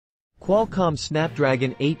Qualcomm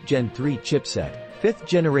Snapdragon 8 Gen 3 chipset, 5th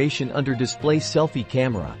generation under-display selfie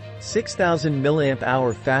camera, 6000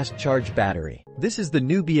 mAh fast charge battery. This is the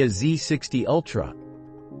Nubia Z60 Ultra.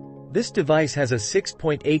 This device has a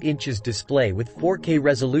 6.8 inches display with 4K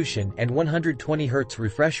resolution and 120 Hz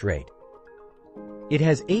refresh rate. It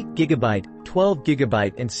has 8GB,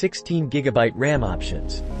 12GB and 16GB RAM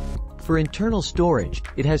options. For internal storage,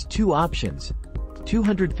 it has two options,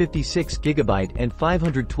 256GB and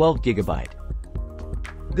 512GB.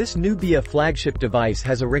 This Nubia flagship device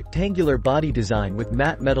has a rectangular body design with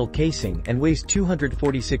matte metal casing and weighs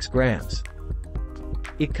 246 grams.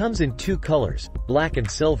 It comes in two colors, black and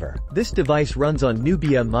silver. This device runs on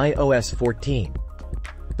Nubia My OS 14.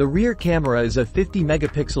 The rear camera is a 50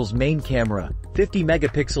 megapixels main camera, 50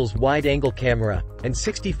 megapixels wide-angle camera, and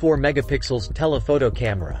 64 megapixels telephoto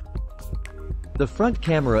camera. The front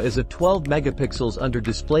camera is a 12 megapixels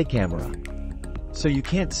under-display camera, so you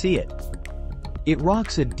can't see it. It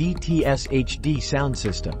rocks a DTS HD sound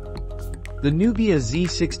system. The Nubia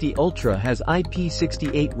Z60 Ultra has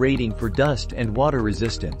IP68 rating for dust and water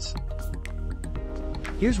resistance.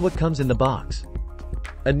 Here's what comes in the box.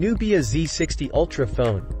 A Nubia Z60 Ultra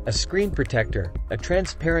phone, a screen protector, a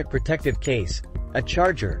transparent protective case, a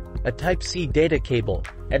charger, a Type-C data cable,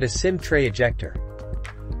 and a SIM tray ejector.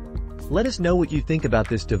 Let us know what you think about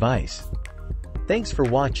this device. Thanks for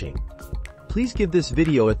watching. Please give this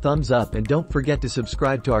video a thumbs up and don't forget to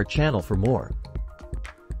subscribe to our channel for more.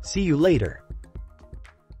 See you later.